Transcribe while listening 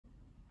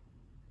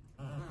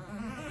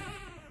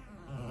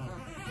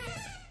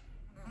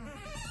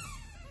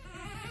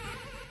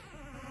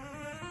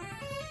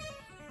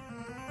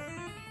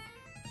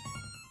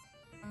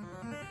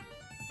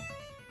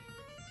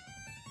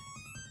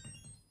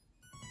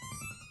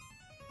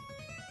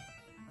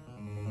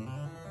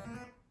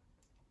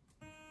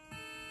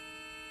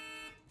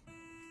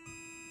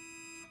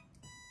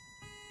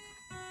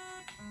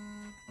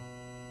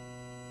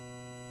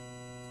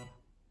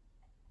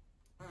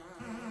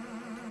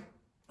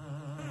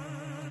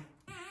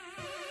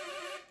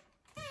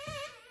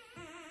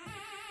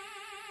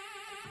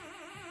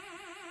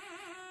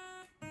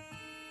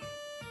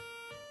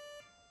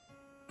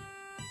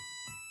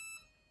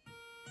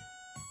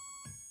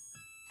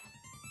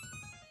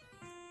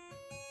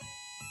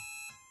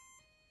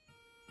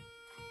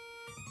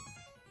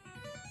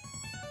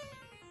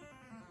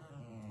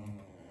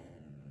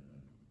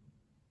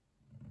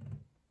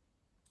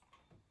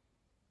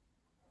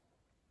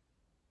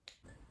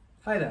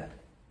Hi there,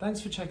 thanks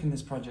for checking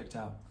this project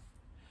out.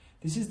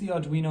 This is the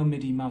Arduino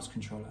MIDI mouse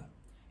controller.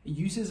 It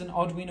uses an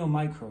Arduino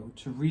Micro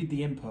to read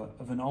the input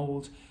of an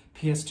old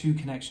PS2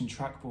 connection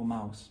trackball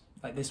mouse,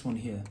 like this one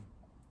here,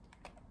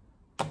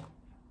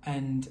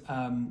 and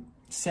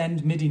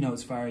send MIDI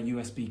notes via a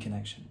USB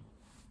connection.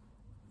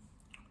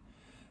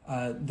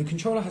 The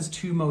controller has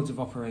two modes of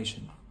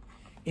operation.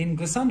 In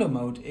glissando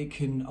mode, it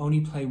can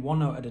only play one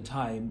note at a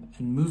time,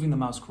 and moving the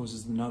mouse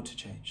causes the note to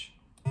change.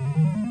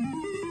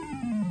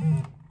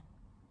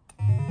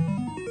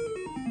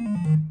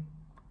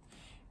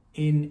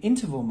 In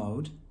interval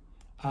mode,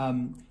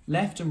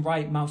 left and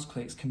right mouse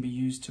clicks can be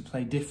used to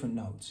play different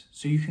notes.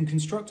 So you can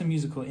construct a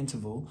musical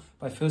interval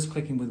by first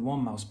clicking with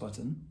one mouse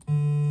button,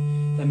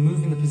 then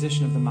moving the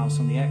position of the mouse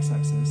on the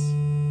x-axis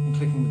and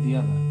clicking with the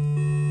other.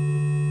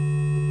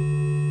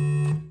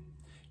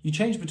 You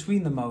change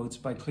between the modes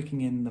by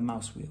clicking in the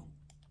mouse wheel.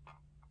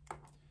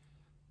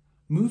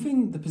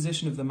 Moving the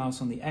position of the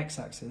mouse on the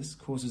x-axis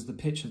causes the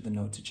pitch of the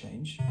note to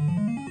change,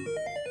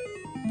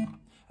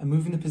 and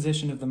moving the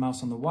position of the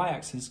mouse on the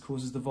y-axis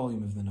causes the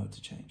volume of the note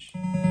to change.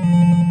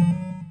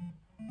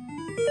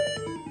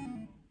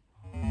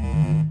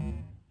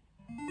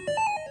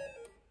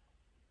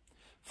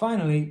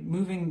 Finally,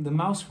 moving the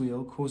mouse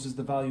wheel causes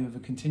the value of a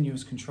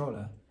continuous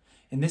controller,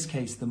 in this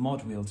case the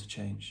mod wheel, to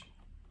change.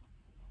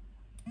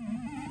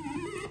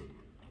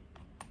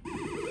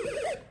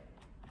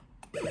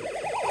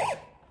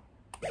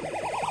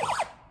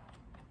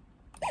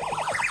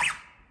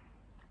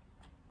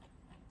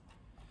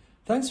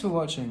 Thanks for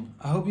watching.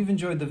 I hope you've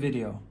enjoyed the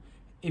video.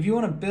 If you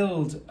want to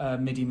build a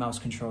MIDI mouse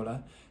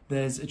controller,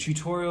 there's a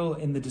tutorial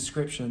in the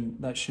description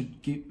that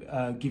should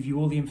give you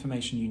all the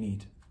information you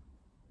need.